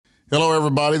Hello,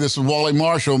 everybody. This is Wally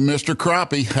Marshall, Mr.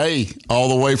 Crappie. Hey, all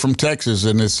the way from Texas,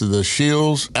 and this is the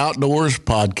Shields Outdoors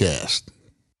Podcast.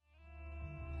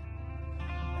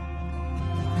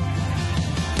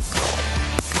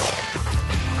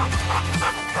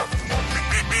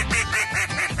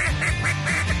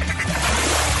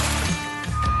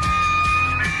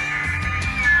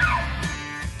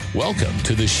 Welcome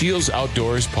to the Shields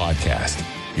Outdoors Podcast,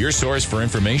 your source for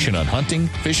information on hunting,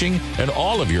 fishing, and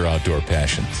all of your outdoor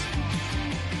passions.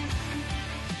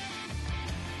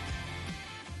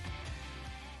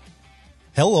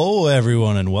 Hello,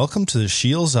 everyone, and welcome to the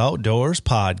Shields Outdoors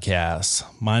Podcast.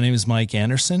 My name is Mike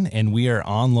Anderson, and we are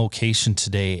on location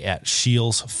today at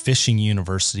Shields Fishing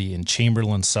University in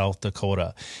Chamberlain, South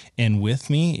Dakota. And with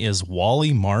me is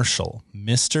Wally Marshall,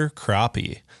 Mr.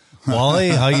 Crappie. Wally,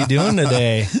 how you doing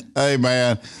today? Hey,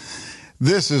 man,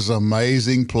 this is an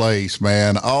amazing place,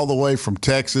 man. All the way from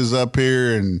Texas up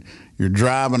here, and you're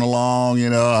driving along. You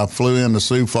know, I flew into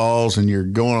Sioux Falls, and you're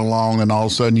going along, and all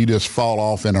of a sudden you just fall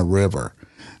off in a river.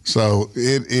 So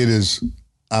it is.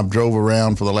 I've drove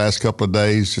around for the last couple of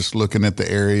days just looking at the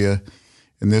area,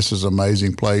 and this is an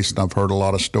amazing place. And I've heard a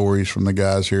lot of stories from the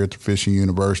guys here at the Fishing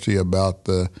University about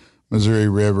the Missouri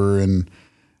River and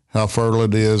how fertile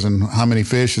it is and how many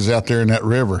fish is out there in that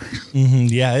river. Mm-hmm.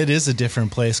 Yeah, it is a different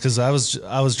place because I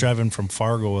was driving from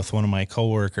Fargo with one of my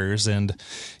coworkers, and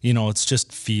you know, it's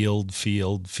just field,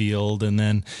 and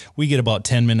then we get about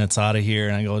 10 minutes out of here,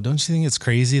 and I go, "Don't you think it's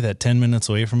crazy that 10 minutes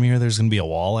away from here there's going to be a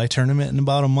walleye tournament in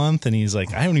about a month?" And he's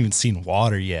like, "I haven't even seen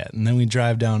water yet." And then we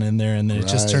drive down in there, and then it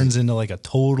just turns into like a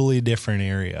totally different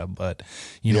area. But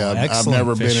you know,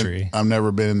 excellent fishery. I've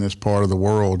never been in this part of the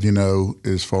world, you know,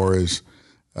 as far as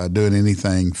doing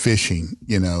anything fishing,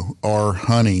 you know, or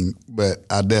hunting, but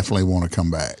I definitely want to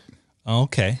come back.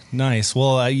 Okay, nice.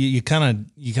 Well, you kind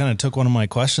of took one of my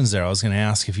questions there. I was going to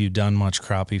ask if you've done much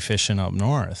crappie fishing up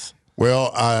north.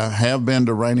 Well, I have been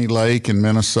to Rainy Lake in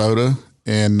Minnesota,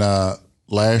 and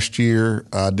last year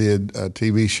I did a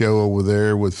TV show over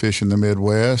there with Fishing the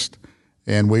Midwest,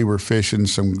 and we were fishing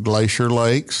some glacier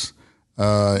lakes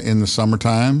in the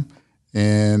summertime.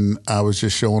 And I was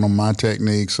just showing them my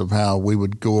techniques of how we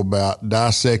would go about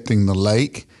dissecting the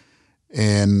lake,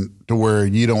 and to where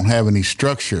you don't have any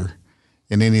structure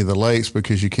in any of the lakes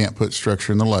because you can't put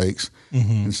structure in the lakes.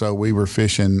 Mm-hmm. And so we were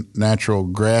fishing natural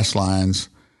grass lines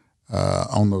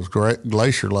on those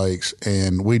glacier lakes,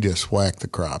 and we just whacked the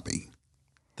crappie.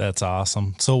 That's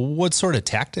awesome. So what sort of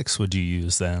tactics would you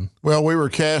use then? Well, we were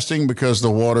casting because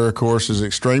the water, of course, is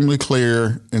extremely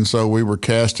clear. And so we were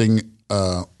casting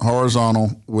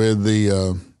horizontal with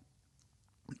the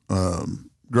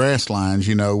grass lines.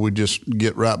 You know, we just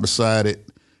get right beside it,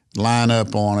 line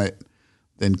up on it,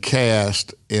 then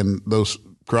cast, and those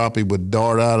crappie would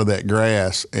dart out of that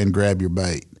grass and grab your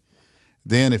bait.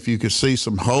 Then if you could see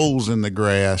some holes in the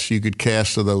grass, you could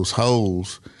cast to those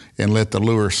holes and let the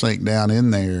lure sink down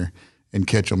in there and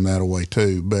catch them that way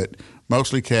too. But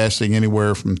mostly casting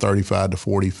anywhere from 35 to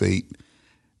 40 feet,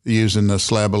 using the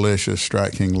Slabalicious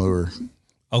Strike King lure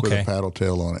with a paddle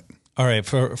tail on it. All right.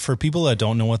 For people that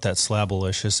don't know what that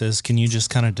Slabalicious is, can you just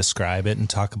kind of describe it and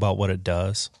talk about what it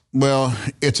does? Well,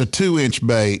 it's a 2-inch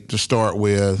bait to start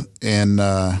with, and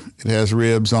it has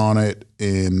ribs on it,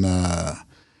 and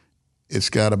it's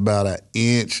got about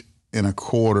 1.25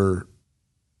 inches,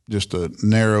 just a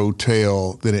narrow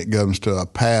tail. Then it goes to a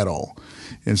paddle.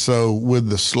 And so with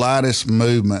the slightest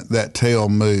movement, that tail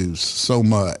moves so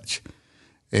much.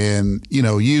 And, you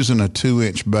know, using a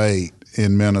 2-inch bait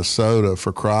in Minnesota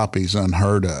for crappie's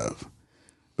unheard of.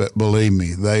 But believe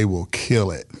me, they will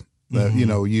kill it, you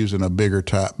know, using a bigger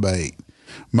type bait.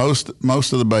 Most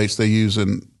of the baits they use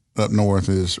up north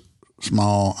is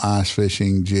small ice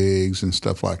fishing jigs and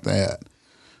stuff like that.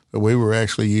 But we were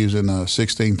actually using a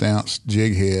 16th-ounce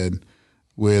jig head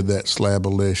with that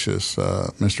Slabalicious,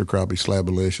 Mr. Crappie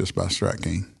Slabalicious by Strike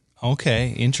King. Okay,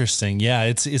 interesting. Yeah,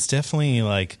 it's definitely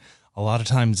like a lot of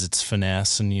times it's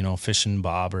finesse and, you know, fishing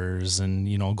bobbers and,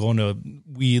 you know, going to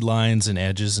weed lines and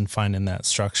edges and finding that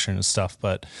structure and stuff.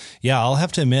 But yeah, I'll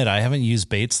have to admit, I haven't used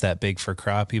baits that big for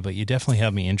crappie, but you definitely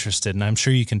have me interested. And I'm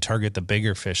sure you can target the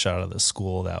bigger fish out of the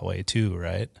school that way too,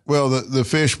 right? Well, the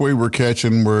fish we were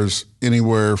catching was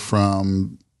anywhere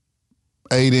from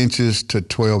 8 inches to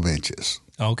 12 inches.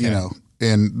 Okay. You know,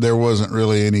 and there wasn't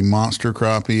really any monster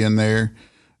crappie in there,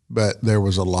 but there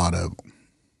was a lot of them.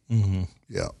 Mm-hmm.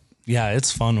 Yeah. Yeah,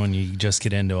 it's fun when you just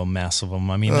get into a mess of them.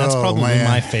 I mean, that's probably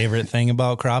my favorite thing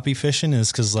about crappie fishing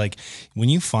is because, like, when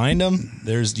you find them,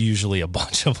 there's usually a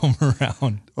bunch of them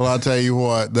around. Well, I'll tell you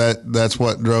what, that's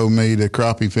what drove me to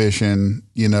crappie fishing,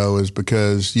 you know, is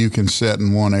because you can sit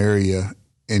in one area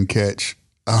and catch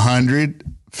 100,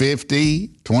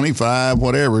 50, 25,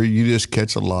 whatever. You just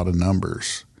catch a lot of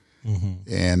numbers.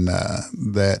 And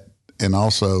and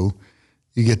also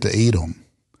you get to eat them.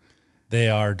 They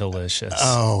are delicious.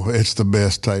 Oh, it's the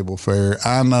best table fare.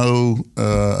 I know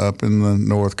up in the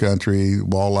North Country,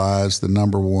 walleye's the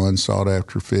number one sought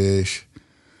after fish.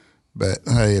 But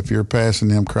hey, if you're passing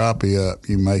them crappie up,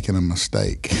 you're making a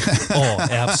mistake. Oh,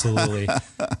 absolutely.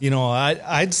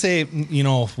 I'd say,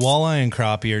 walleye and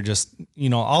crappie are just,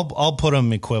 I'll put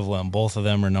them equivalent. Both of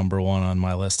them are number one on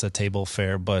my list of table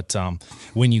fare. But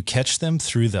when you catch them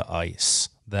through the ice,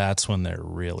 that's when they're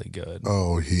really good.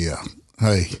 Oh, yeah.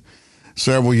 Hey,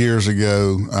 several years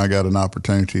ago, I got an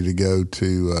opportunity to go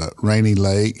to Rainy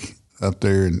Lake up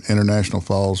there in International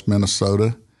Falls,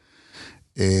 Minnesota.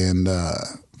 And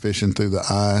fishing through the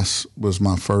ice was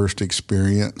my first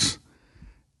experience,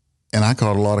 and I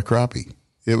caught a lot of crappie.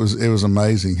 It was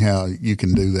amazing how you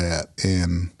can do that.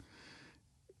 And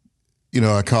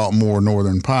I caught more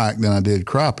northern pike than I did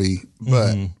crappie,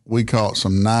 but we caught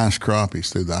some nice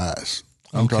crappies through the ice.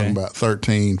 I'm talking about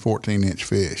 13, 14-inch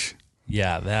fish.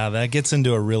 Yeah, that gets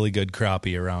into a really good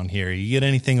crappie around here. You get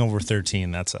anything over 13,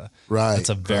 that's a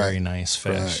very nice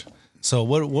fish. Right. So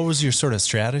what was your sort of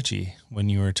strategy when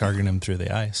you were targeting them through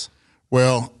the ice?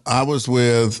 Well, I was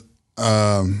with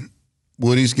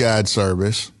Woody's Guide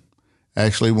Service.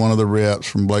 Actually, one of the reps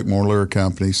from Blakemore Lure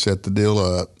Company set the deal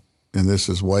up, and this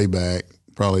is way back,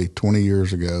 probably 20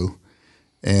 years ago.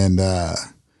 And I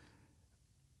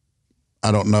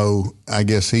don't know, I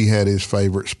guess he had his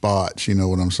favorite spots, you know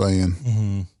what I'm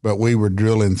saying? But we were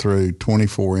drilling through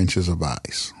 24 inches of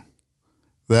ice.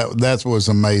 That was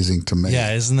amazing to me.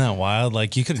 Yeah, isn't that wild?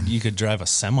 Like you could drive a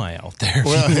semi out there if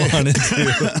you wanted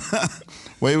to.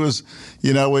 we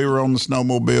were on the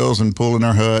snowmobiles and pulling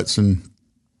our huts, and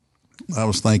I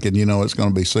was thinking, it's going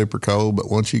to be super cold, but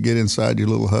once you get inside your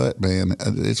little hut, man,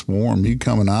 it's warm. You're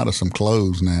coming out of some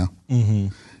clothes now.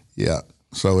 Yeah,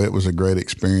 so it was a great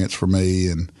experience for me,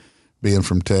 and being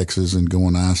from Texas and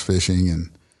going ice fishing, and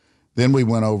then we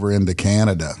went over into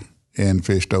Canada and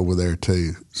fished over there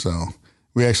too. So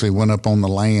we actually went up on the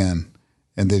land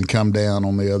and then come down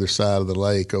on the other side of the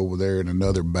lake over there in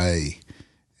another bay.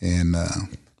 And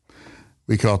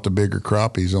we caught the bigger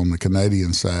crappies on the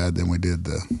Canadian side than we did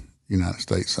the United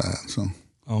States side. So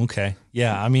okay.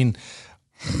 Yeah, I mean,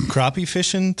 crappie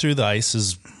fishing through the ice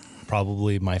is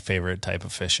probably my favorite type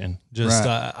of fishing. Just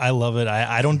right. I love it.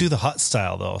 I don't do the hut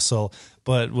style though. So,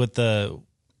 but with the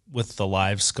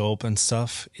live scope and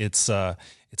stuff, it's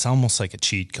almost like a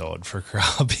cheat code for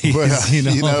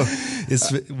crappies. Well,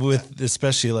 it's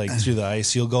especially like through the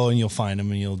ice, you'll go and you'll find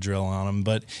them and you'll drill on them,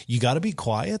 but you got to be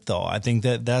quiet though. I think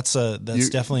that's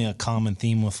definitely a common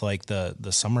theme with like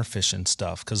the summer fishing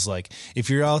stuff. Cause like if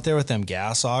you're out there with them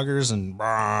gas augers and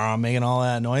making all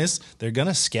that noise, they're going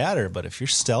to scatter. But if you're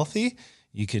stealthy,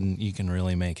 you can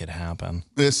really make it happen.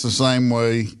 It's the same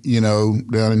way,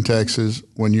 down in Texas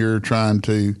when you're trying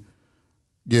to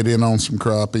get in on some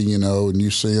crappie, and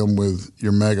you see them with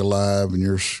your Mega Live and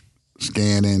you're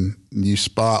scanning and you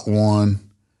spot one.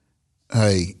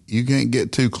 Hey, you can't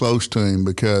get too close to him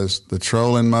because the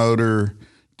trolling motor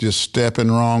just stepping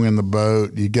wrong in the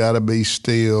boat. You got to be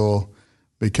still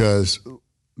because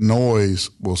noise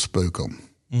will spook them.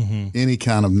 Any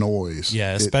kind of noise.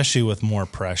 Yeah, especially with more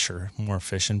pressure, more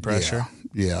fishing pressure.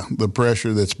 Yeah, the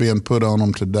pressure that's being put on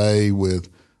them today with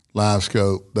live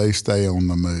scope, they stay on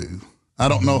the move. I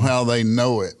don't know how they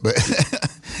know it, but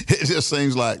it just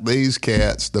seems like these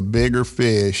cats, the bigger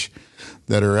fish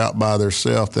that are out by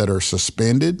themselves that are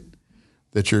suspended,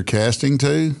 that you're casting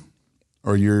to,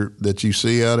 or that you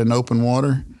see out in open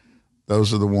water,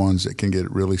 those are the ones that can get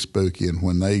really spooky. And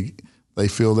when they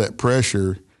feel that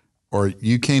pressure, or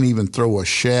you can't even throw a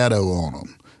shadow on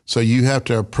them. So you have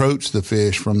to approach the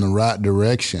fish from the right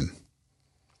direction.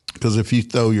 Because if you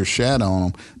throw your shadow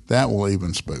on them, that will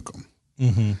even spook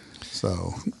them.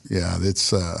 So, yeah, it's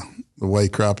the way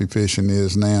crappie fishing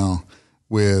is now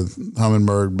with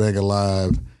Humminbird Mega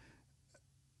Live.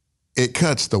 It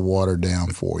cuts the water down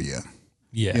for you.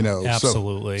 Yeah,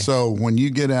 absolutely. So when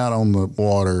you get out on the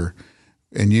water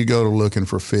and you go to looking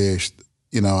for fish,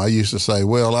 I used to say,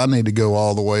 well, I need to go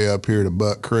all the way up here to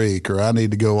Buck Creek, or I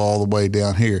need to go all the way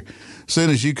down here. As soon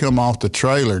as you come off the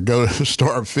trailer, go to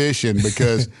start fishing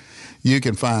because you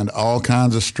can find all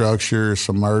kinds of structure,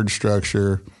 submerged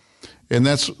structure. And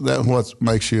that's what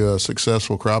makes you a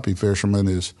successful crappie fisherman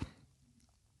is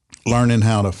learning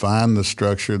how to find the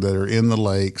structure that are in the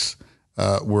lakes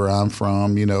where I'm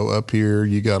from. Up here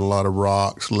you got a lot of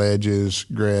rocks, ledges,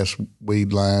 grass,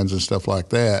 weed lines, and stuff like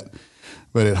that.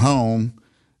 But at home,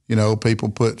 people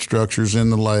put structures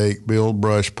in the lake, build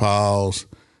brush piles,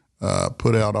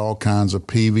 put out all kinds of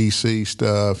PVC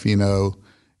stuff, you know.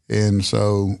 And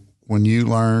so when you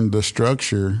learn the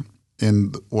structure,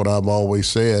 and what I've always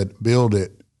said, build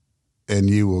it and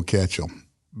you will catch them.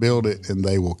 Build it and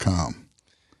they will come.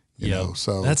 You know,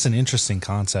 so that's an interesting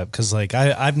concept because, like,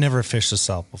 I've never fished a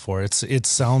South before. It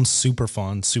sounds super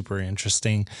fun, super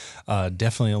interesting,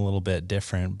 definitely a little bit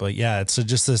different. But yeah, it's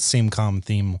just the same common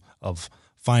theme of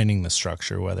finding the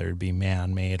structure, whether it be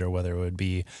man-made or whether it would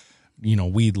be, you know,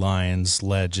 weed lines,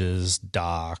 ledges,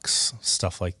 docks,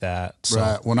 stuff like that. So,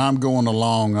 right. When I'm going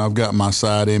along, I've got my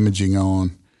side imaging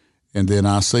on, and then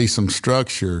I see some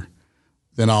structure,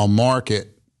 then I'll mark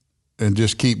it and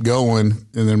just keep going,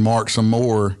 and then mark some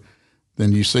more.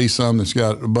 Then you see some that's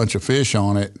got a bunch of fish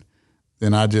on it,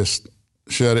 then I just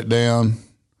shut it down,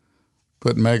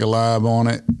 put Mega Live on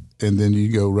it, and then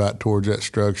you go right towards that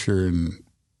structure, and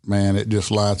man, it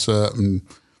just lights up, and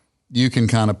you can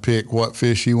kind of pick what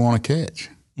fish you want to catch.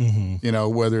 Mm-hmm. You know,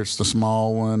 whether it's the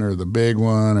small one or the big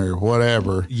one or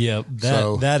whatever. Yep,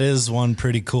 that is one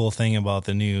pretty cool thing about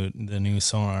the new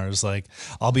sonar is, like,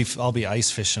 I'll be ice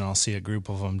fishing, I'll see a group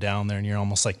of them down there, and you're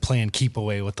almost like playing keep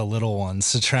away with the little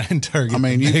ones to try and target. I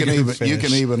mean, you fish.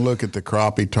 can even look at the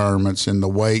crappie tournaments and the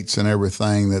weights and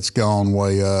everything that's gone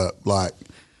way up. Like,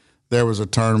 there was a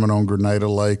tournament on Grenada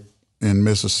Lake in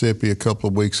Mississippi a couple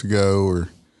of weeks ago,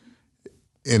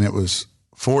 and it was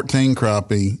 14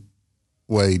 crappie.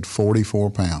 Weighed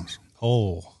 44 pounds.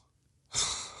 Oh.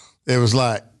 It was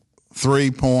like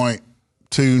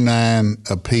 3.29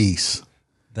 a piece.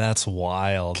 That's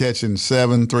wild. Catching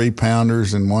 7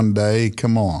 3-pounders in one day.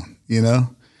 Come on, you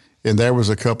know? And there was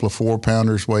a couple of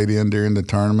 4-pounders weighed in during the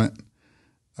tournament,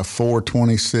 a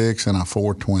 426 and a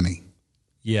 420.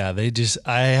 Yeah,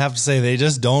 I have to say, they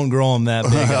just don't grow them that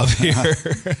big up here.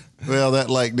 Well, that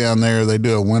lake down there, they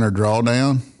do a winter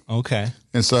drawdown. Okay.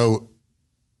 And so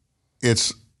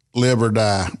it's live or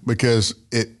die because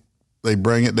they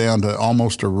bring it down to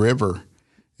almost a river,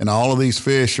 and all of these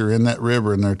fish are in that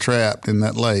river and they're trapped in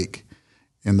that lake,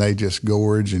 and they just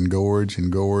gorge and gorge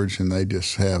and gorge, and they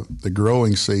just have the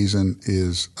growing season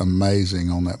is amazing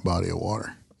on that body of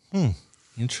water.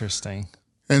 Interesting.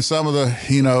 And some of the,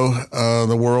 you know,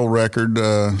 the world record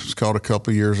was caught a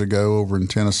couple of years ago over in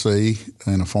Tennessee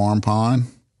in a farm pond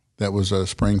that was a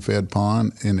spring-fed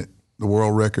pond, and the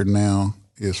world record now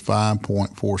is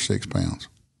 5.46 pounds.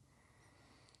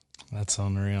 That's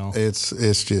unreal.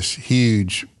 It's just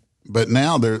huge. But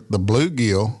now the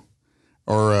bluegill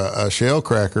or a shell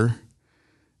cracker,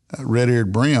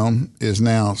 red-eared brim, is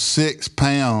now 6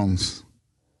 pounds,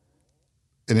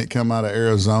 and it come out of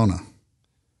Arizona.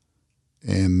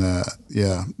 And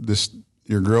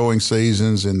your growing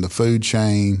seasons and the food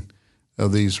chain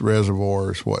of these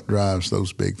reservoirs what drives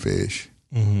those big fish.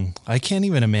 Mm-hmm. I can't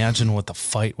even imagine what the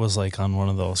fight was like on one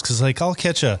of those. Because, like, I'll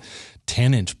catch a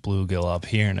 10-inch bluegill up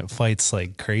here, and it fights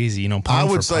like crazy. You know, pound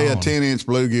I would say pound. a 10-inch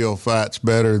bluegill fights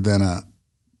better than a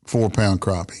 4-pound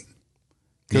crappie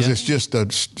because it's just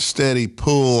a steady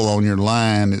pull on your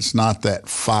line. It's not that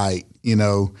fight, you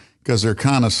know, because they're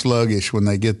kind of sluggish when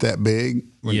they get that big.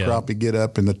 When crappie get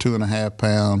up in the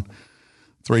 2.5-pound,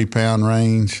 3-pound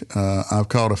range, I've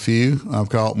caught a few. I've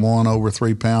caught one over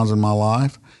 3 pounds in my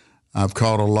life. I've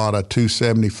caught a lot of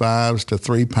 275s to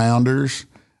 3-pounders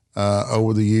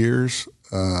over the years.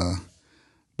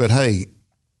 But, hey,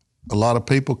 a lot of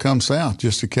people come south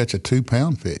just to catch a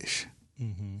 2-pound fish,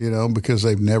 you know, because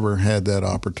they've never had that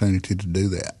opportunity to do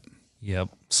that. Yep.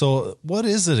 So what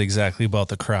is it exactly about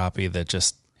the crappie that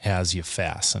just has you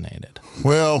fascinated?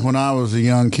 Well, when I was a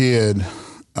young kid,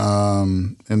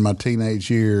 in my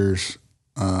teenage years,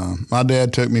 my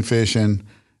dad took me fishing,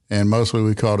 and mostly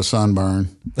we caught a sunburn.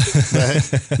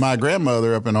 But my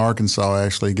grandmother up in Arkansas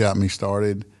actually got me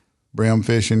started brim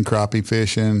fishing, crappie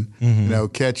fishing, you know,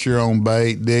 catch your own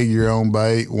bait, dig your own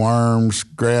bait, worms,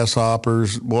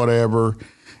 grasshoppers, whatever.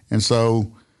 And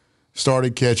so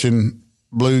started catching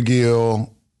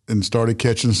bluegill and started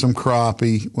catching some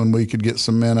crappie when we could get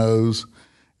some minnows.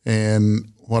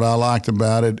 And what I liked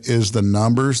about it is the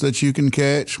numbers that you can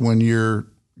catch when you're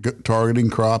targeting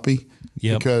crappie.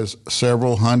 Yep. Because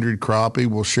several hundred crappie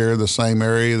will share the same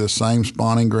area, the same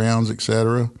spawning grounds, et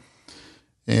cetera.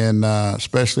 And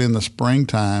especially in the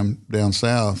springtime down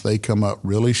south, they come up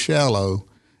really shallow.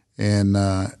 And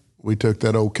we took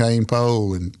that old cane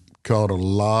pole and caught a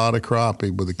lot of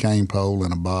crappie with a cane pole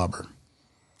and a bobber.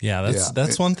 Yeah,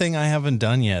 that's one thing I haven't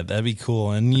done yet. That'd be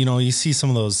cool. And, you know, you see some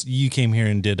of those. You came here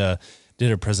and did a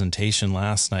presentation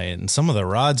last night, and some of the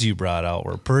rods you brought out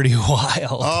were pretty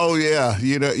wild. Oh yeah,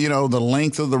 you know the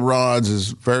length of the rods is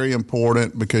very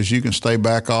important because you can stay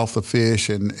back off the fish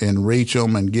and reach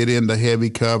them and get into heavy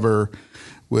cover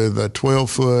with a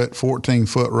 12-foot,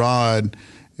 14-foot rod,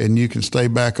 and you can stay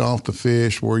back off the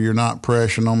fish where you're not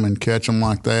pressuring them and catch them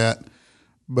like that.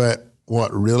 But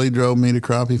what really drove me to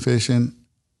crappie fishing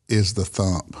is the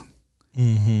thump.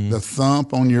 Mm-hmm. The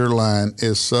thump on your line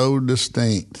is so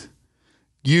distinct.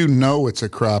 You know it's a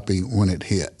crappie when it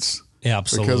hits.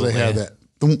 Absolutely. Because they have that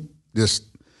thump, just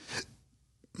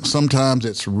sometimes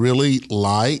it's really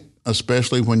light,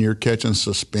 especially when you're catching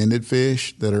suspended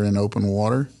fish that are in open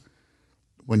water.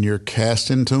 When you're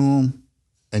casting to them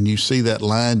and you see that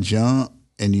line jump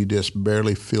and you just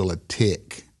barely feel a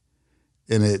tick.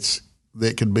 And it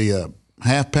could be a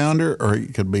half pounder or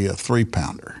it could be a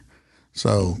 3-pounder.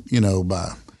 So,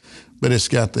 but it's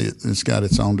got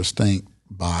its own distinct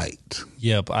bite.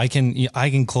 Yep, I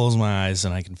can close my eyes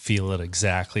and I can feel it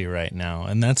exactly right now.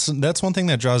 And that's one thing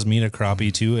that draws me to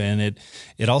crappie too, and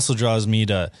it also draws me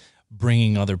to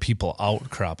bringing other people out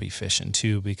crappie fishing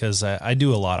too, because I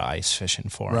do a lot of ice fishing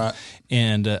for them. Right.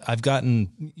 And I've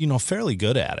gotten, fairly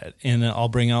good at it. And I'll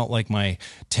bring out like my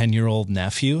 10-year-old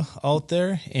nephew out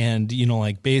there and,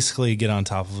 basically get on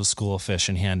top of a school of fish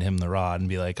and hand him the rod and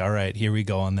be like, all right, here we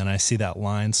go. And then I see that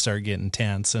line start getting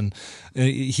tense and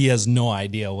he has no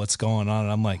idea what's going on.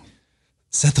 And I'm like,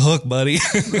 set the hook, buddy.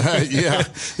 Yeah.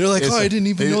 They're like, I didn't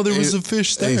even know there was a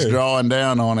fish there. He's drawing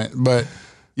down on it. But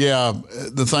yeah,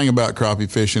 the thing about crappie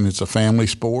fishing, it's a family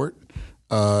sport.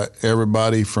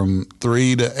 Everybody from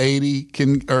 3 to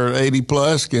 80 or 80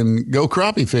 plus can go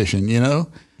crappie fishing,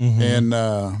 mm-hmm.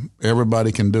 And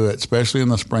everybody can do it, especially in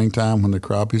the springtime when the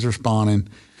crappies are spawning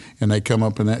and they come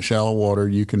up in that shallow water.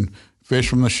 You can fish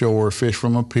from the shore, fish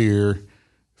from a pier,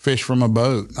 fish from a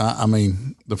boat. I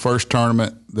mean, the first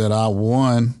tournament that I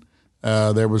won,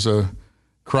 there was a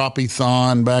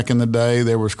crappie-thon back in the day.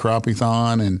 There was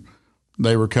crappie-thon, and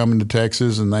they were coming to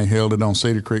Texas, and they held it on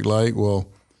Cedar Creek Lake.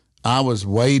 Well, I was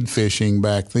wade fishing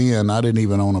back then. I didn't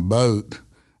even own a boat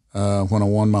when I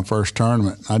won my first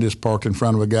tournament. I just parked in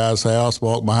front of a guy's house,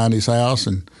 walked behind his house,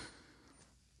 and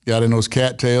got in those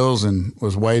cattails and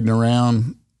was wading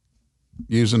around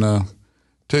using a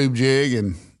tube jig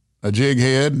and a jig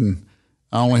head, and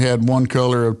I only had one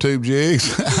color of tube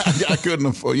jigs. I couldn't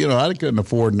afford, I couldn't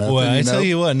afford nothing. Well, I tell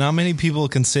you what, not many people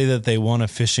can say that they won a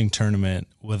fishing tournament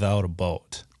without a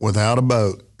boat. Without a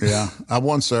boat, yeah. I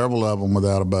won several of them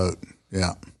without a boat,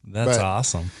 yeah. That's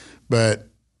awesome. But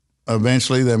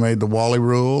eventually they made the Wally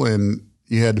rule, and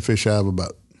you had to fish out of a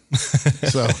boat.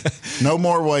 So no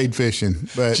more wade fishing.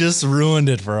 But just ruined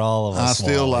it for all of us. I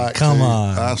still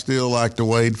I still like to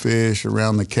wade fish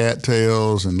around the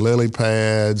cattails and lily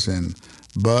pads and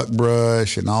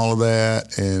buckbrush and all of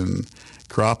that. And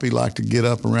crappie like to get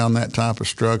up around that type of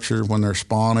structure when they're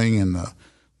spawning, and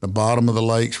the bottom of the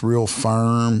lake's real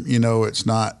firm.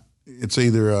 It's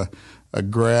either a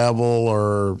gravel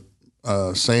or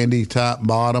a sandy type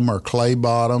bottom or clay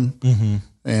bottom. Mm-hmm.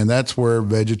 And that's where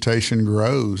vegetation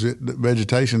grows.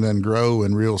 Vegetation doesn't grow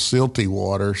in real silty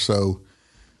water, so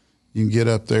you can get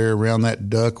up there around that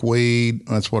duckweed.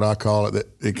 That's what I call it.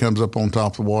 It comes up on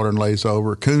top of the water and lays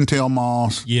over. Coontail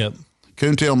moss. Yep.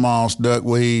 Coontail moss,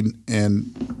 duckweed,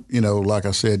 and, like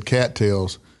I said,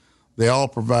 cattails. They all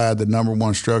provide the number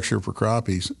one structure for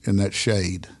crappies, and that's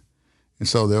shade. And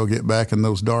so they'll get back in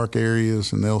those dark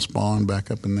areas, and they'll spawn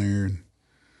back up in there.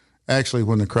 Actually,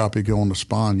 when the crappie go on to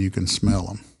spawn, you can smell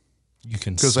them. You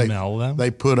can smell them?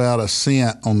 They put out a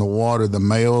scent on the water. The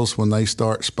males, when they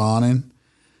start spawning,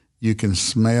 you can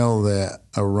smell that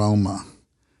aroma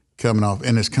coming off.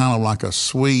 And it's kind of like a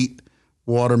sweet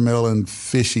watermelon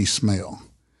fishy smell.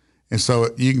 And so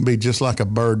you can be just like a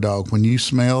bird dog. When you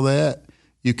smell that,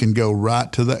 you can go right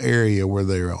to the area where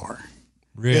they are.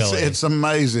 Really? It's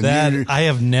amazing. I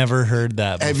have never heard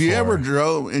that before. Have you ever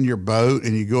drove in your boat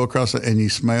and you go across it and you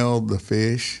smell the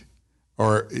fish?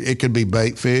 Or it could be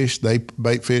bait fish.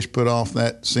 Bait fish put off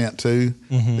that scent too.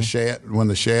 Mm-hmm. The shad, when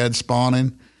the shad's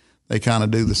spawning, they kind of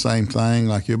do the same thing.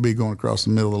 Like you'll be going across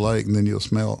the middle of the lake and then you'll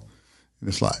smell it. And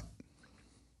it's like,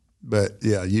 but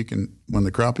yeah, you can, when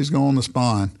the crappies go on the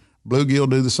spawn, bluegill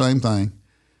do the same thing.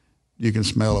 You can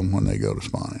smell them when they go to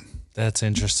spawning. That's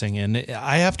interesting. And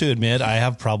I have to admit, I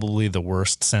have probably the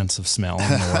worst sense of smell in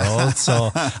the world.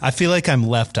 So I feel like I'm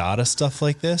left out of stuff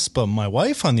like this. But my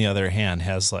wife, on the other hand,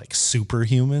 has like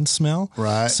superhuman smell.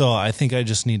 Right. So I think I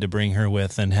just need to bring her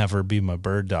with and have her be my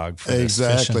bird dog for this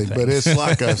fishing thing. But it's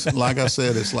like I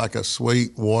said, it's like a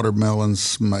sweet watermelon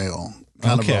smell.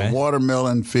 Kind of a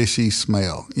watermelon fishy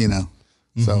smell,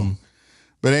 Mm-hmm. So,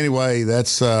 but anyway,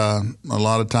 that's a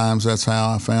lot of times that's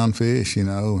how I found fish,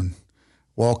 and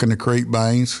walking the creek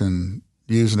banks and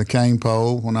using a cane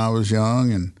pole when I was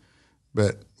young.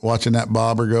 But watching that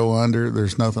bobber go under.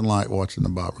 There's nothing like watching the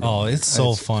bobber go Oh, under. it's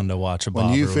so fun to watch a bobber.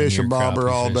 When you fish a you're bobber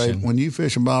crappie all day, fishing. when you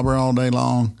fish a bobber all day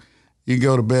long, you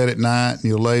go to bed at night and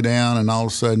you lay down, and all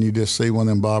of a sudden you just see one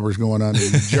of them bobbers going under.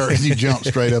 You jump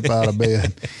straight up out of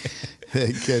bed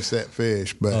and catch that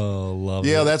fish. But love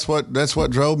it. that's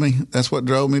what drove me. That's what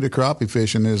drove me to crappie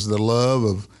fishing, is the love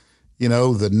of,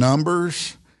 the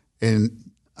numbers.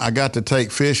 And I got to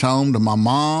take fish home to my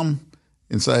mom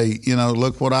and say,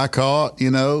 look what I caught,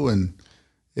 and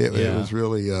it was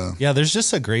really. There's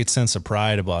just a great sense of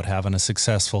pride about having a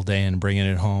successful day and bringing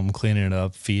it home, cleaning it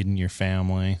up, feeding your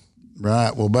family.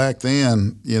 Right. Well, back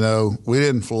then, we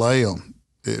didn't fillet them.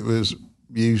 It was,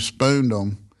 you spooned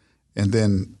them and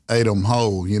then ate them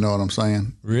whole. You know what I'm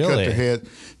saying? Really?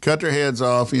 Cut their heads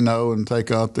off, and take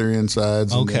off their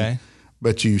insides. Okay.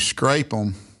 But you scrape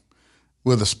them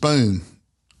with a spoon,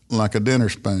 like a dinner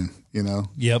spoon,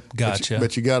 Yep. Gotcha.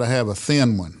 But you got to have a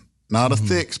thin one, not a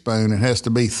thick spoon. It has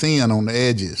to be thin on the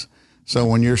edges. So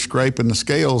when you're scraping the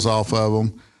scales off of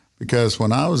them, because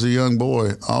when I was a young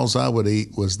boy, all I would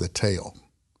eat was the tail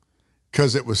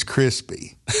because it was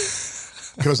crispy.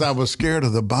 Because I was scared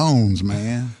of the bones,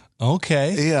 man.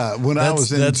 Okay. Yeah, I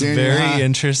was in junior high, very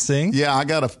interesting. Yeah, I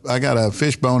got a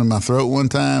fish bone in my throat one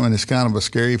time, and it's kind of a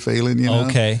scary feeling,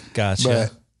 Okay,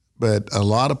 gotcha. But a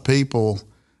lot of people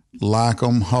like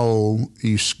them whole.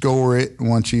 You score it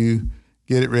once you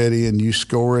get it ready, and you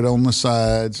score it on the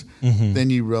sides. Mm-hmm. Then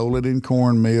you roll it in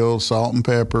cornmeal, salt and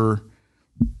pepper.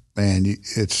 Man,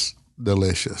 it's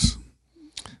delicious.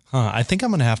 I think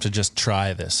I'm going to have to just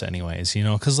try this anyways,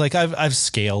 because I've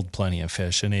scaled plenty of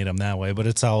fish and ate them that way, but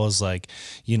it's always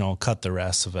cut the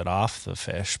rest of it off the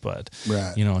fish. But,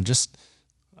 right.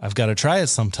 I've got to try it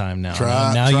sometime now.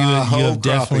 Try you have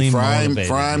definitely motivated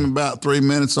fry him me. about 3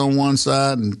 minutes on one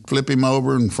side and flip him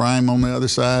over and fry him on the other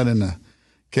side in a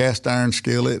cast iron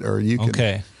skillet, or you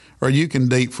can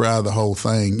deep fry the whole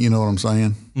thing. You know what I'm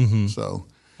saying? Mm-hmm. So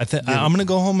I'm going to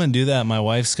go home and do that. My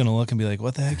wife's going to look and be like,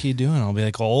 "What the heck are you doing?" I'll be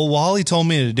like, "Oh, Wally told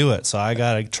me to do it, so I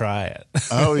got to try it."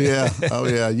 Oh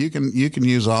yeah. You can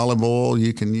use olive oil.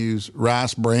 You can use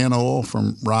rice bran oil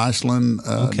from Riceland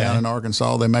down in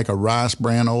Arkansas. They make a rice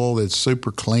bran oil that's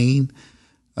super clean,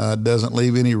 doesn't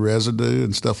leave any residue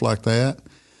and stuff like that.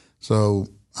 So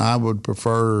I would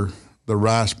prefer the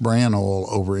rice bran oil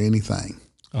over anything.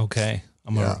 Okay.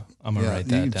 I'm gonna write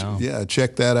that down. Yeah,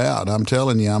 check that out. I'm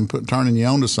telling you, I'm turning you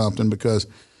on to something, because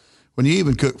when you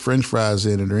even cook French fries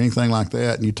in it or anything like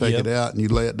that, and you take it out and you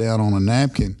lay it down on a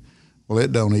napkin, well,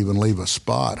 it don't even leave a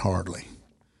spot hardly.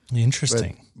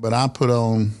 Interesting. But I put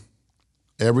on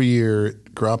every year at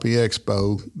Crappie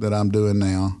Expo that I'm doing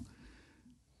now,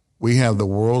 we have the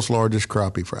world's largest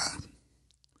crappie fry.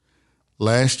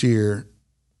 Last year,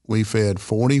 we fed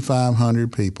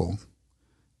 4,500 people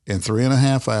in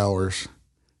 3.5 hours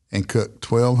and cooked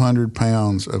 1,200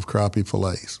 pounds of crappie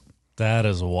fillets. That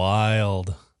is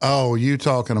wild. Oh, you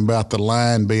talking about the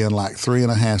line being like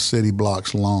 3.5 city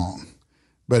blocks long.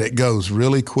 But it goes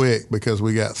really quick because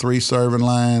we got 3 serving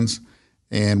lines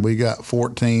and we got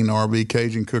 14 RV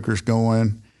Cajun cookers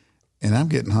going. And I'm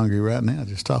getting hungry right now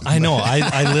just talking I know. about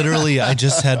it. I literally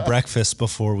just had breakfast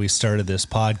before we started this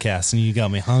podcast, and you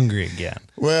got me hungry again.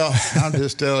 Well, I'm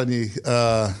just telling you,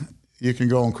 you can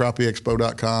go on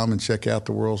crappieexpo.com and check out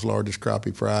the world's largest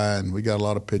crappie fry, and we got a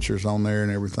lot of pictures on there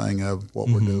and everything of what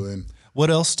we're doing. What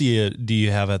else do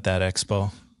you have at that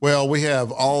expo? Well, we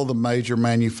have all the major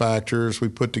manufacturers. We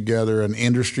put together an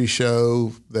industry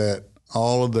show that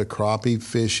all of the crappie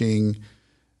fishing,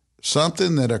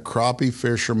 something that a crappie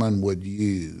fisherman would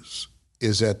use,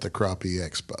 is at the Crappie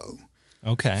Expo.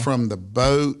 Okay. From the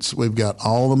boats, we've got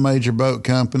all the major boat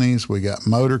companies. We got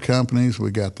motor companies.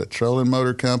 We got the trolling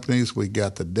motor companies. We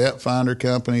got the depth finder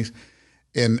companies.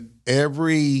 And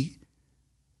every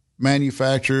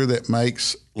manufacturer that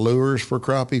makes lures for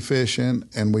crappie fishing,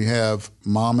 and we have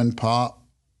mom and pop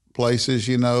places,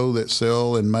 that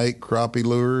sell and make crappie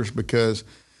lures, because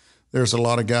there's a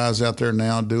lot of guys out there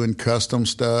now doing custom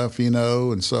stuff,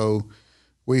 and so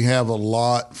we have a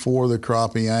lot for the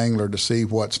crappie angler to see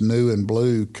what's new and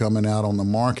blue coming out on the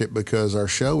market, because our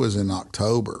show is in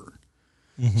October.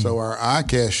 Mm-hmm. So our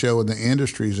ICAST show in the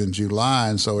industry is in July,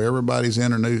 and so everybody's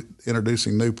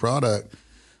introducing new product.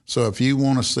 So if you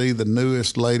want to see the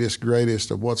newest, latest, greatest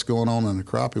of what's going on in the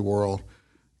crappie world,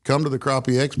 come to the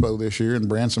Crappie Expo this year in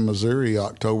Branson, Missouri,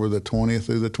 October the 20th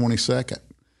through the 22nd.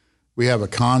 We have a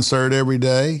concert every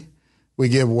day. We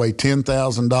give away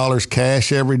 $10,000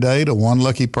 cash every day to one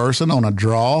lucky person on a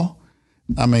draw.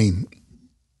 I mean,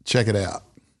 check it out.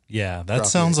 Yeah, that Crappie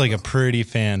sounds Expo. like a pretty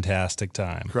fantastic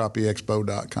time.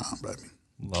 CrappieExpo.com, baby.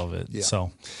 Love it. Yeah.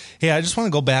 So, hey, I just want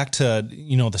to go back to,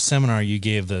 the seminar you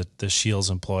gave the Shields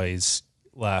employees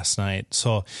last night.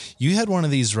 So you had one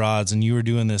of these rods and you were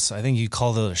doing this, I think you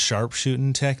called it a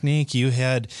sharpshooting technique. You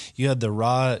had the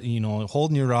rod,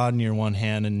 holding your rod in your one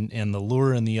hand and the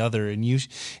lure in the other. And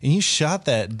you shot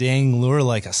that dang lure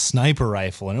like a sniper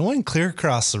rifle and it went clear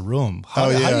across the room. How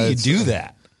do you do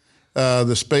that?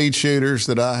 The speed shooters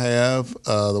that I have,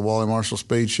 the Wally Marshall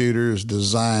speed shooter is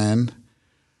designed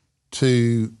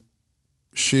to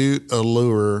shoot a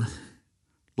lure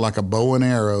like a bow and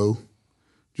arrow.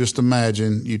 Just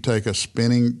imagine you take a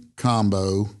spinning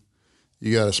combo,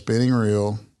 you got a spinning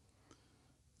reel,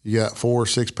 you got 4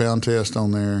 6-pound test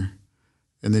on there,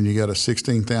 and then you got a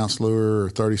 16th ounce lure or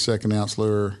 32nd ounce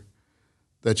lure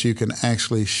that you can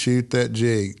actually shoot that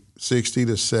jig 60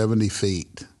 to 70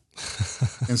 feet.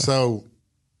 And so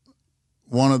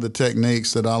one of the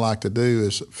techniques that I like to do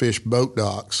is fish boat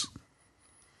docks,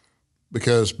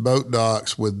 because boat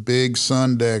docks with big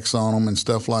sun decks on them and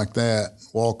stuff like that,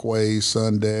 walkways,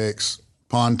 sun decks,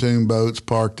 pontoon boats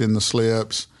parked in the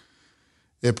slips,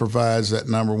 it provides that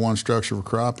number one structure for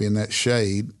crappie in that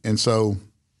shade. And so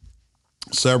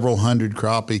several hundred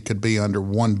crappie could be under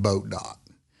one boat dock.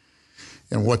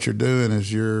 And what you're doing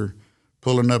is you're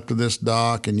pulling up to this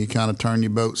dock and you kind of turn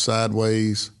your boat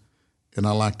sideways. And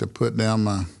I like to put down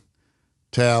my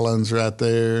talons right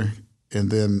there, and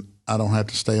then I don't have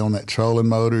to stay on that trolling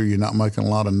motor. You're not making a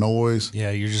lot of noise.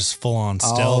 Yeah, you're just full on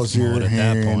stealth mode at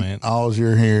that point. All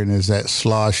you're hearing is that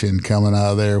sloshing coming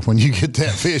out of there when you get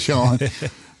that fish on.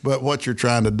 But what you're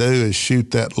trying to do is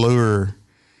shoot that lure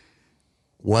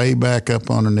way back up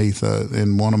underneath.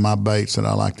 And one of my baits that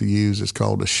I like to use is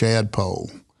called a shad pole.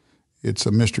 It's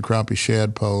a Mr. Crappie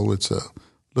shad pole. It's a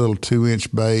little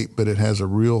 2-inch bait, but it has a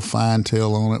real fine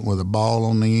tail on it with a ball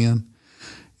on the end.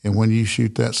 And when you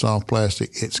shoot that soft plastic,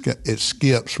 it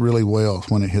skips really well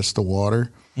when it hits the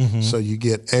water. Mm-hmm. So you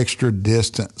get extra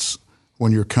distance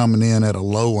when you're coming in at a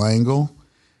low angle.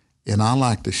 And I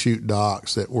like to shoot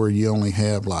docks where you only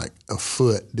have like a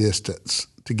foot distance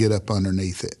to get up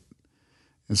underneath it.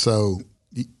 And so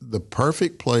the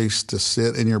perfect place to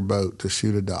sit in your boat to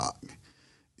shoot a dock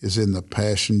is in the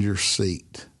passenger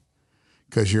seat,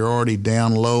 because you're already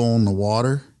down low on the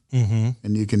water, mm-hmm.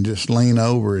 and you can just lean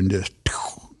over and just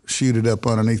shoot it up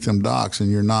underneath them docks,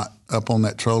 and you're not up on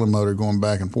that trolling motor going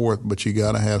back and forth, but you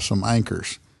got to have some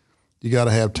anchors. You got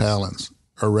to have talons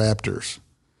or raptors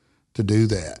to do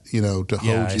that, to hold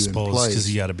you in place.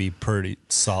 Because you got to be pretty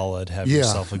solid, have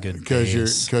yourself a good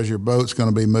base. Because your boat's going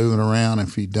to be moving around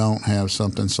if you don't have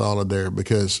something solid there,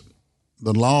 because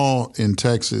the law in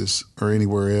Texas or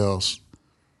anywhere else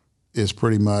is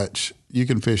pretty much you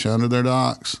can fish under their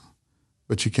docks,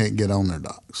 but you can't get on their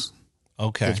docks.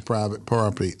 Okay. It's private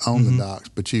property on the docks,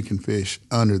 but you can fish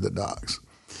under the docks.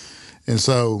 And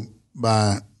so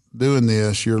by doing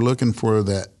this, you're looking for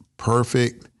that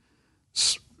perfect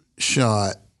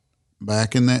shot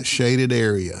back in that shaded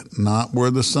area, not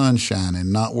where the sun's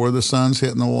shining, not where the sun's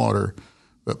hitting the water,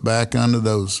 but back under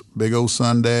those big old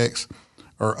sun decks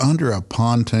or under a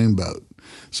pontoon boat.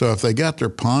 So if they got their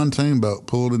pontoon boat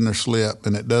pulled in their slip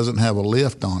and it doesn't have a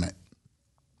lift on it,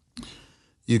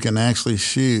 you can actually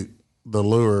shoot the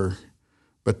lure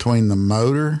between the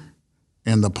motor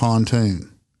and the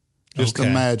pontoon. Just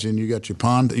imagine you got your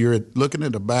you're looking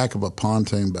at the back of a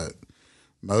pontoon boat.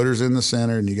 Motor's in the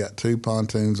center and you got 2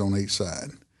 pontoons on each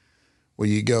side. Well,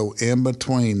 you go in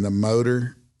between the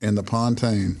motor and the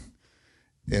pontoon,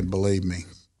 and believe me,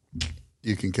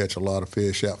 you can catch a lot of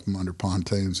fish out from under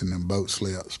pontoons and them boat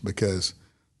slips, because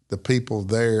the people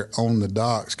there on the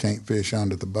docks can't fish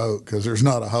under the boat because there's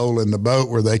not a hole in the boat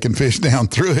where they can fish down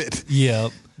through it.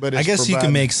 Yep. But I guess you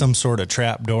can make some sort of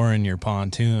trap door in your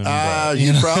pontoon.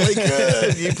 You probably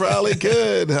could. You probably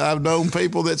could. I've known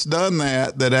people that's done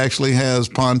that actually has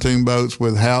pontoon boats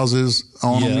with houses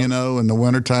on them, in the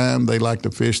wintertime. They like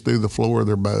to fish through the floor of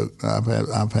their boat.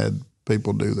 I've had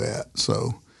people do that.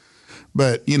 So,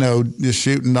 but, just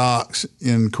shooting docks,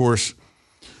 and of course,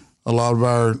 a lot of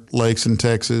our lakes in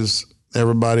Texas,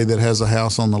 everybody that has a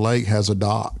house on the lake has a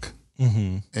dock.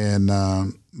 Mm-hmm.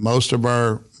 And most of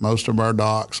our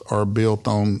docks are built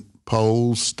on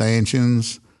poles,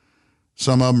 stanchions.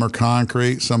 Some of them are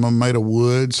concrete, some of them made of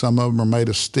wood, some of them are made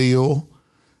of steel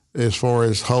as far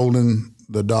as holding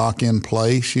the dock in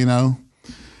place,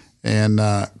 And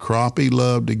crappie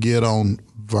love to get on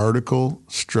vertical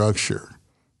structure,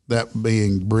 that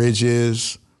being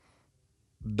bridges,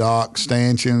 dock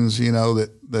stanchions,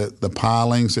 the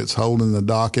pilings that's holding the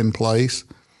dock in place.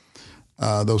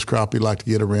 Those crappie like to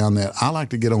get around that. I like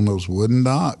to get on those wooden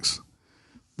docks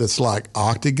that's like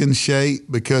octagon shape,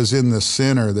 because in the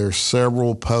center there's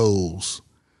several poles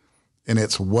and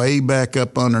it's way back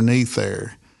up underneath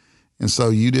there. And so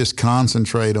you just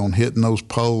concentrate on hitting those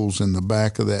poles in the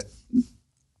back of that,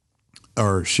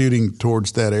 or shooting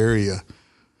towards that area,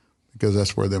 because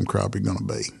that's where them crappie going to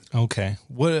be. Okay.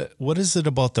 What is it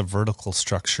about the vertical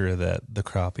structure that the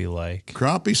crappie like?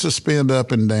 Crappie suspend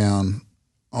up and down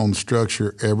on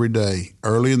structure every day.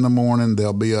 Early in the morning,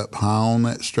 they'll be up high on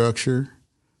that structure,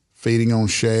 feeding on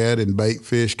shad and bait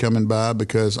fish coming by,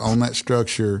 because on that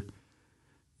structure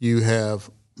you have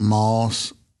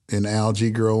moss and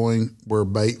algae growing where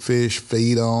bait fish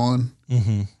feed on.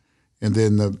 Mm-hmm. And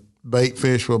then the bait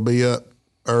fish will be up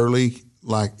early,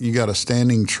 like you got a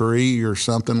standing tree or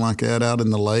something like that out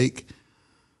in the lake.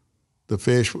 The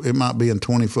fish, it might be in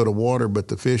 20 foot of water, but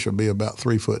the fish will be about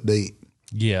 3 foot deep.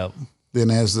 Yep. Then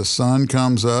as the sun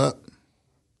comes up,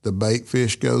 the bait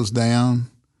fish goes down,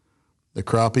 the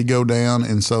crappie go down,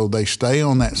 and so they stay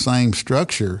on that same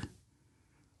structure,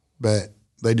 but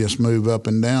they just move up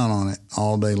and down on it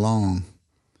all day long,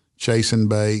 chasing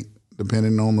bait,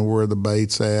 depending on where the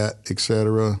bait's at, et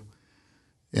cetera,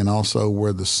 and also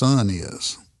where the sun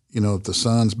is. You know, if the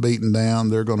sun's beating down,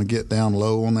 they're going to get down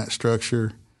low on that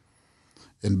structure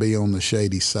and be on the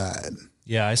shady side.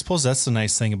 Yeah, I suppose that's the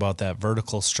nice thing about that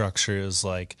vertical structure is,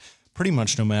 like, pretty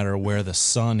much no matter where the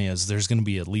sun is, there's going to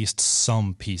be at least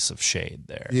some piece of shade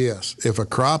there. Yes. If a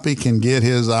crappie can get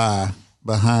his eye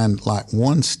behind like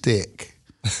one stick,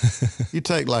 you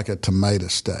take like a tomato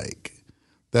stake.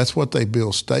 That's what they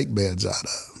build stake beds out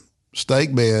of.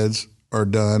 Stake beds are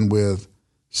done with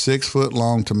 6 foot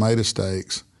long tomato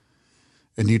stakes,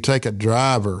 and you take a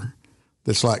driver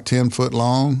that's like 10 foot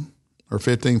long or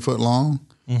 15 foot long,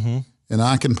 mm-hmm. and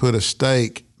I can put a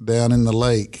stake down in the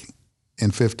lake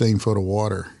in 15 foot of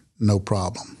water, no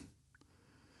problem.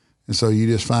 And so you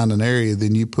just find an area,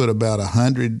 then you put about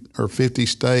 100 or 50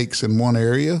 stakes in one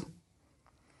area,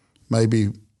 maybe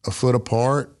a foot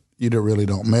apart. You really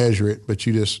don't measure it, but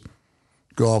you just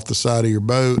go off the side of your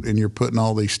boat and you're putting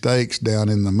all these stakes down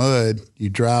in the mud. You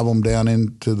drive them down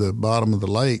into the bottom of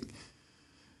the lake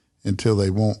until they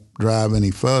won't drive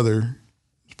any further.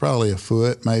 It's probably a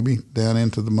foot maybe down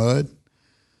into the mud.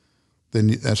 Then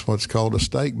that's what's called a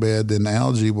stake bed. Then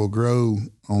algae will grow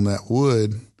on that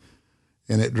wood,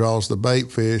 and it draws the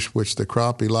bait fish, which the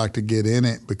crappie like to get in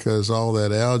it because all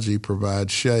that algae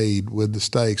provides shade with the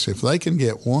stakes. If they can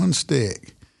get one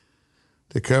stick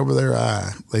to cover their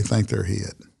eye, they think they're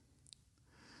hit.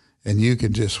 And you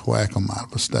can just whack them out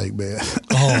of a stake bed.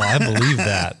 Oh, I believe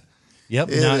that. Yep.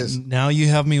 Now you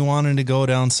have me wanting to go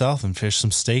down south and fish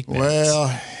some stake beds.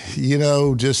 Well, you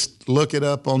know, just look it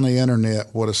up on the internet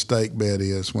what a stake bed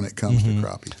is when it comes to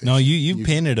crappie fishing. No, you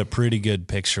painted a pretty good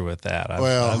picture with that.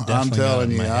 I'm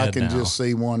telling you, I can just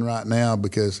see one right now,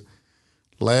 because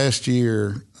last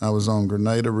year I was on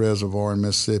Grenada Reservoir in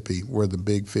Mississippi where the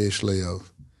big fish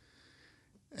live.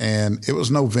 And it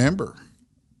was November.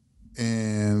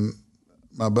 And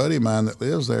my buddy of mine that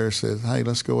lives there said, hey,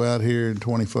 let's go out here in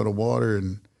 20 foot of water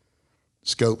and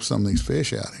scope some of these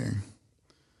fish out here.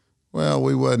 Well,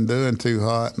 we wasn't doing too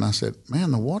hot. And I said,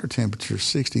 man, the water temperature is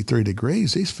 63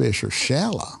 degrees. These fish are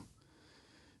shallow.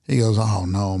 He goes, oh,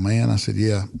 no, man. I said,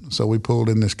 yeah. So we pulled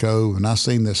in this cove, and I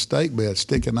seen this stake bed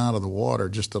sticking out of the water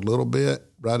just a little bit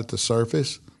right at the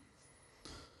surface.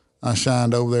 I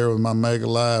shined over there with my Mega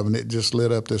Live, and it just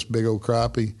lit up this big old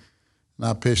crappie. And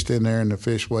I pitched in there, and the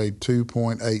fish weighed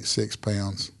 2.86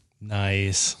 pounds.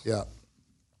 Nice. Yeah.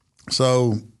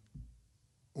 So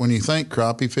when you think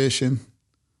crappie fishing,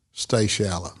 stay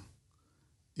shallow,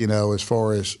 you know, as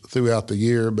far as throughout the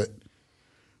year. But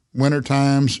winter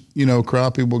times, you know,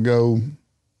 crappie will go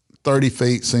 30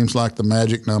 feet, seems like the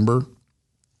magic number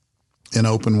in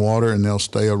open water, and they'll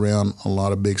stay around a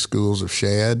lot of big schools of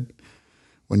shad.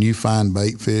 When you find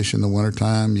bait fish in the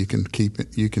wintertime, you can keep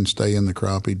it. You can stay in the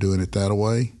crappie doing it that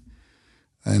way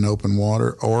in open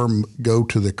water, or go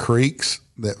to the creeks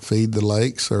that feed the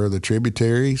lakes or the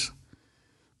tributaries,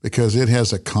 because it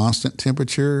has a constant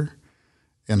temperature,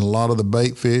 and a lot of the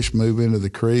bait fish move into the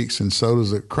creeks, and so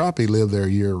does the crappie. Live there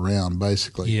year round,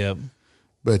 basically. Yep.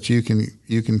 But you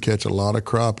can catch a lot of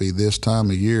crappie this time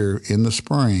of year in the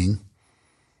spring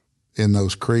in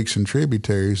those creeks and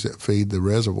tributaries that feed the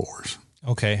reservoirs.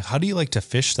 Okay. How do you like to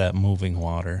fish that moving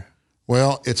water?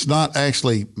 Well, it's not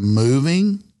actually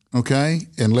moving, okay,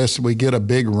 unless we get a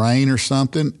big rain or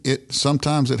something.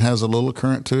 Sometimes it has a little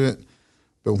current to it,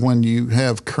 but when you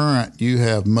have current, you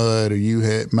have mud,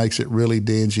 or makes it really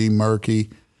dingy, murky.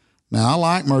 Now, I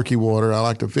like murky water. I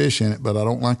like to fish in it, but I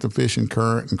don't like to fish in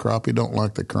current, and crappie don't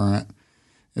like the current.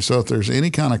 And so if there's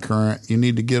any kind of current, you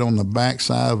need to get on the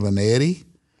backside of an eddy.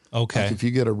 Okay. Like if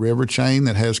you get a river chain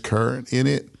that has current in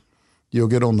it, You'll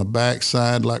get on the back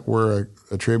side, like where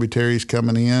a tributary is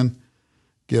coming in,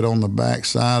 get on the back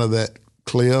side of that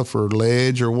cliff or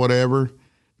ledge or whatever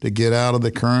to get out of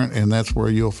the current, and that's where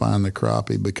you'll find the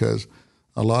crappie, because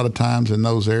a lot of times in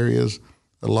those areas,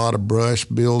 a lot of brush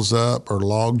builds up or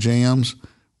log jams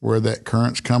where that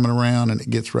current's coming around, and it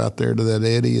gets right there to that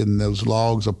eddy, and those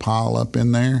logs will pile up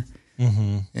in there.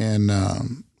 Mm-hmm.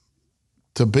 And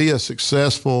to be a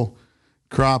successful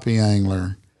crappie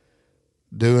angler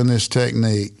doing this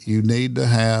technique, you need to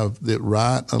have the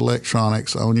right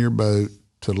electronics on your boat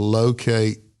to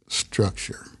locate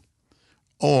structure.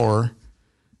 Or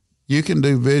you can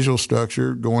do visual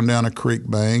structure going down a creek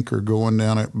bank or going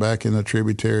down it back in the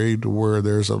tributary to where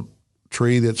there's a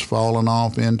tree that's fallen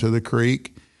off into the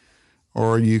creek,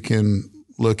 or you can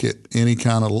look at any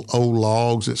kind of old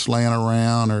logs that's laying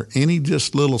around or any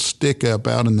just little stick up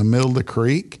out in the middle of the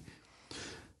creek.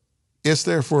 It's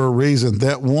there for a reason.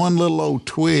 That one little old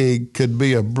twig could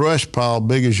be a brush pile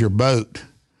big as your boat,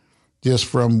 just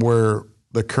from where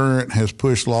the current has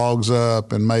pushed logs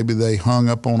up and maybe they hung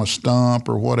up on a stump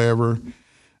or whatever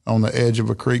on the edge of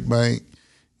a creek bank,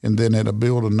 and then it'll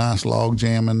build a nice log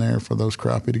jam in there for those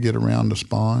crappie to get around to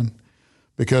spawn,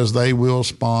 because they will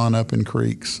spawn up in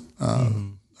creeks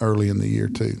early in the year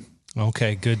too.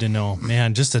 Okay, good to know.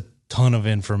 Man, just a ton of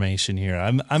information here.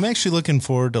 I'm actually looking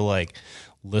forward to like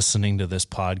listening to this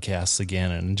podcast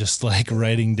again and just like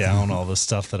writing down all the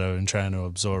stuff that I've been trying to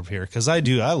absorb here. Cause I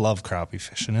love crappie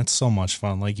fishing. It's so much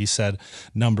fun. Like you said,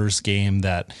 numbers game,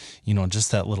 that, you know, just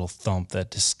that little thump,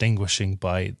 that distinguishing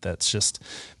bite that's just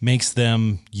makes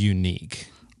them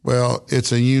unique. Well,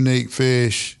 it's a unique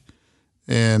fish.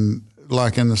 And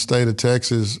like in the state of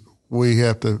Texas, they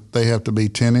have to be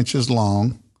 10 inches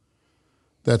long.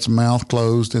 That's mouth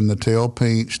closed and the tail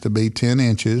pinched to be 10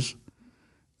 inches.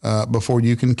 Before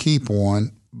you can keep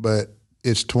one, but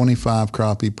it's 25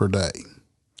 crappie per day.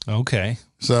 Okay.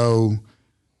 So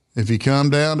if you come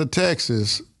down to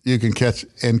Texas, you can catch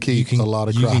and keep a lot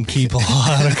of crappie. You can keep a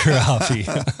lot of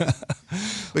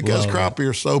crappie. Because crappie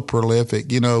are so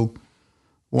prolific. You know,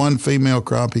 one female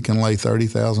crappie can lay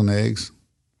 30,000 eggs.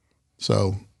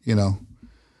 So, you know,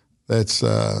 that's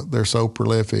they're so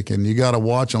prolific. And you got to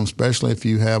watch them, especially if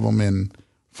you have them in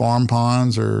farm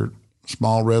ponds or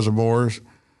small reservoirs,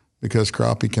 because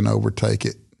crappie can overtake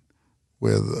it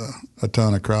with a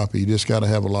ton of crappie. You just got to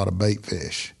have a lot of bait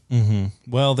fish.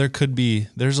 Mm-hmm. Well,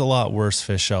 there's a lot worse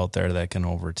fish out there that can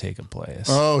overtake a place.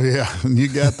 Oh, yeah, you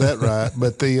got that right.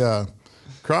 But the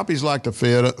crappies like to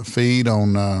feed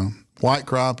on white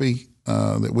crappie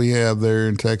that we have there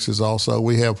in Texas also.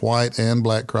 We have white and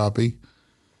black crappie.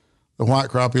 The white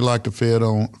crappie like to feed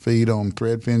on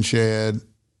threadfin shad,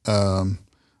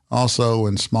 also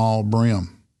in small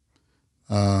brim.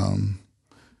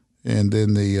 And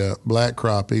then the black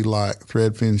crappie like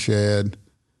threadfin shad,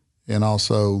 and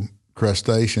also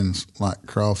crustaceans like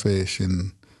crawfish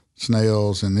and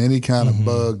snails and any kind of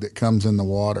bug that comes in the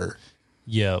water.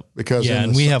 Yep. Because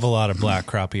and we have a lot of black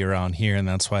crappie around here, and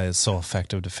that's why it's so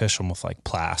effective to fish them with like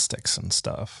plastics and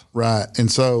stuff. Right.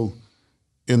 And so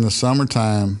in the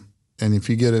summertime, and if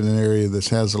you get in an area that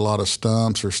has a lot of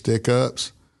stumps or stick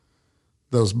ups,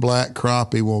 those black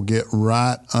crappie will get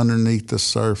right underneath the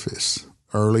surface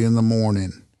early in the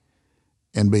morning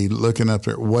and be looking up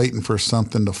there waiting for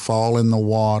something to fall in the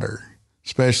water,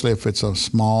 especially if it's a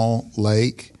small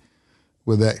lake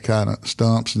with that kind of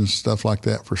stumps and stuff like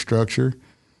that for structure,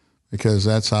 because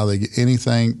that's how they get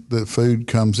anything. The food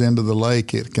comes into the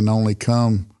lake, it can only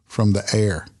come from the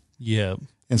air. Yeah.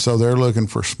 And so they're looking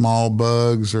for small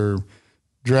bugs or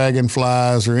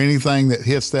dragonflies or anything that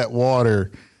hits that water.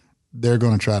 They're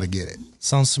going to try to get it.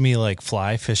 Sounds to me like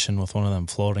fly fishing with one of them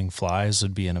floating flies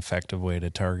would be an effective way to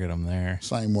target them there.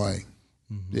 Same way.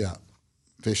 Mm-hmm. Yeah.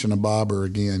 Fishing a bobber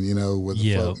again, you know, with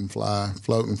a floating fly.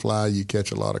 Floating fly, you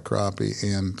catch a lot of crappie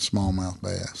and smallmouth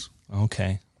bass.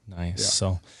 Okay. Nice. Yeah.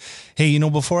 So, hey, you know,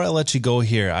 before I let you go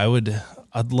here,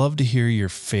 I'd love to hear your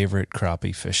favorite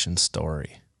crappie fishing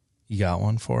story. You got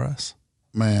one for us?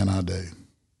 Man, I do.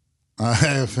 I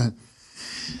have.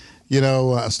 You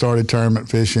know, I started tournament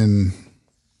fishing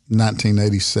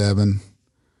 1987.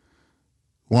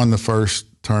 Won the first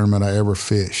tournament I ever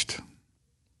fished.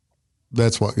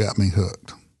 That's what got me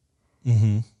hooked.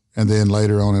 Mm-hmm. And then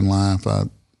later on in life, I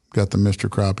got the Mr.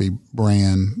 Crappie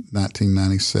brand,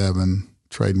 1997,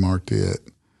 trademarked it.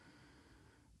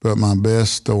 But my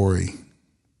best story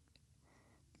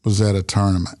was at a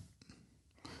tournament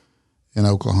in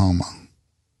Oklahoma.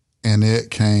 And it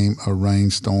came a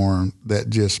rainstorm that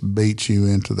just beat you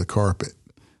into the carpet.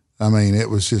 I mean, it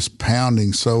was just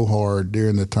pounding so hard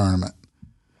during the tournament.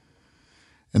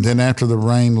 And then after the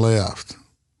rain left,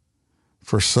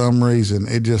 for some reason,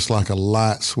 it just like a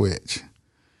light switch.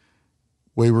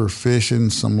 We were fishing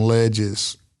some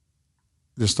ledges.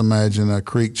 Just imagine a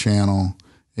creek channel,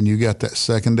 and you got that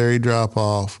secondary drop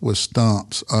off with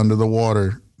stumps under the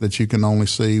water that you can only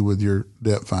see with your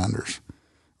depth finders,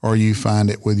 or you find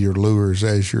it with your lures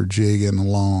as you're jigging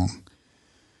along.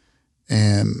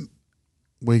 And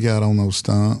we got on those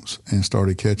stumps and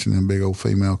started catching them big old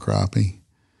female crappie.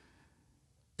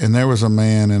 And there was a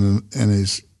man and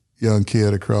his young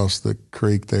kid across the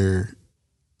creek there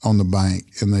on the bank,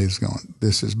 and they was going,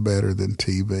 "This is better than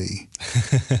TV."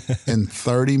 In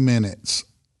 30 minutes,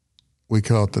 we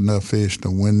caught enough fish to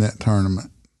win that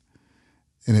tournament.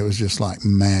 And it was just like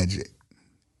magic.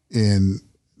 And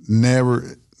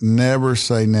never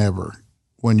say never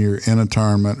when you're in a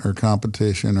tournament or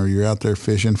competition or you're out there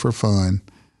fishing for fun.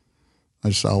 I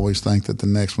just always think that the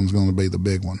next one's going to be the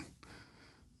big one.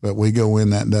 But we go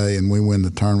in that day and we win the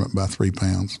tournament by 3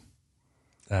 pounds.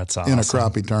 That's awesome. In a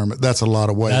crappie tournament. That's a lot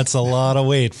of weight. That's a lot of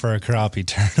weight for a crappie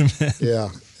tournament. Yeah.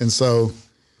 And so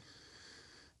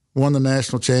won the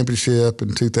national championship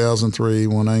in 2003,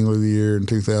 won Angler of the Year in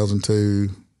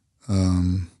 2002.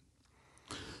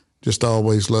 Just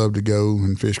always loved to go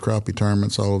and fish crappie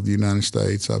tournaments all over the United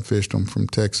States. I've fished them from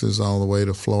Texas all the way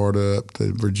to Florida up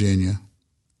to Virginia.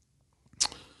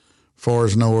 Far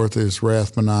as north is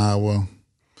Rathbun, Iowa,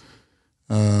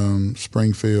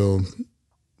 Springfield,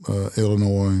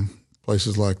 Illinois,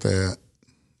 places like that.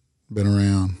 Been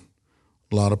around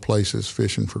a lot of places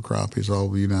fishing for crappies all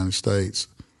over the United States.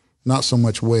 Not so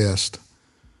much west.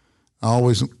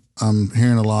 I'm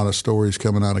hearing a lot of stories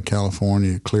coming out of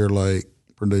California, Clear Lake,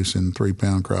 producing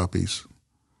 3-pound crappies.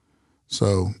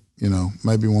 So,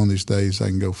 maybe one of these days I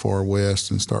can go far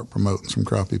west and start promoting some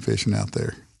crappie fishing out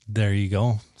there. There you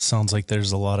go. Sounds like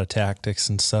there's a lot of tactics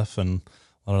and stuff and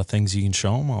a lot of things you can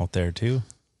show them out there too.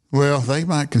 Well, they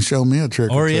can show me a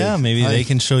trick or two. Yeah, maybe they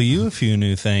can show you a few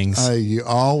new things. Hey, you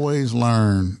always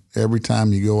learn. Every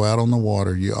time you go out on the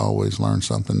water, you always learn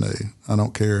something new. I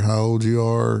don't care how old you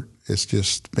are. It's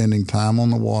just spending time on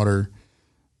the water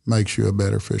makes you a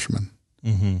better fisherman.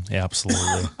 Mm-hmm,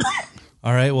 absolutely.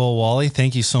 All right. Well, Wally,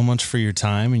 thank you so much for your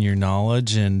time and your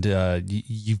knowledge. And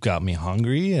you've got me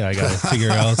hungry. I got to figure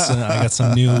out I got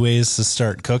some new ways to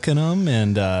start cooking them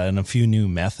and a few new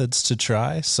methods to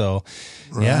try. So,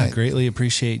 yeah, greatly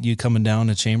appreciate you coming down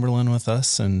to Chamberlain with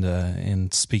us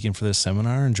and speaking for this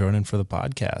seminar and joining for the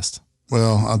podcast.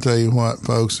 Well, I'll tell you what,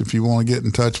 folks, if you want to get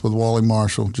in touch with Wally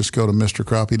Marshall, just go to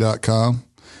MrCrappie.com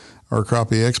or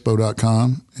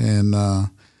CrappieExpo.com, and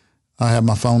I have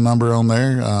my phone number on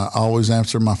there. I always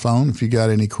answer my phone if you got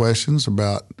any questions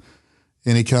about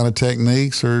any kind of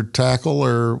techniques or tackle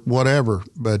or whatever.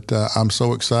 But I'm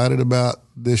so excited about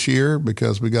this year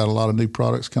because we got a lot of new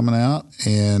products coming out,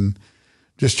 and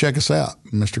just check us out,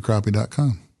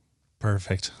 MrCrappie.com.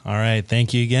 Perfect. All right.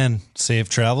 Thank you again. Safe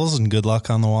travels and good luck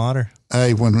on the water.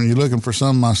 Hey, when you're looking for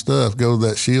some of my stuff, go to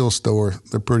that Shield store.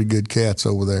 They're pretty good cats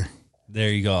over there. There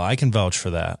you go. I can vouch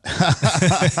for that.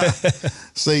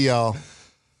 See y'all.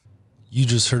 You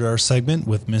just heard our segment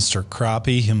with Mr.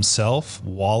 Crappie himself,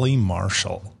 Wally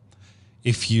Marshall.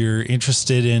 If you're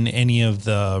interested in any of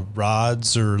the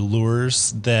rods or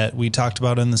lures that we talked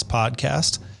about in this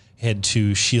podcast, head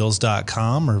to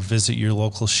Scheels.com or visit your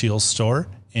local Scheels store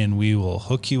and we will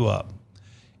hook you up.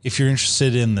 If you're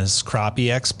interested in this Crappie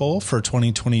Expo for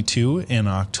 2022 in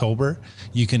October,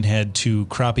 you can head to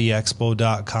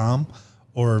CrappieExpo.com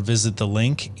or visit the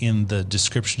link in the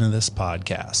description of this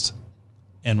podcast.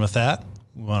 And with that,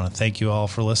 we want to thank you all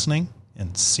for listening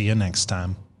and see you next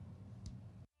time.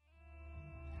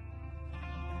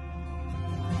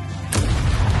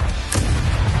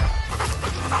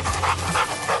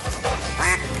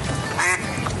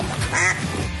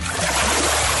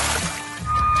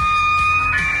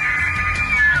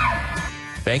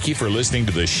 Thank you for listening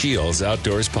to the Scheels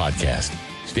Outdoors Podcast.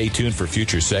 Stay tuned for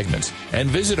future segments and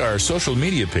visit our social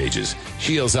media pages,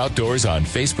 Scheels Outdoors on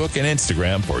Facebook and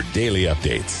Instagram for daily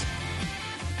updates.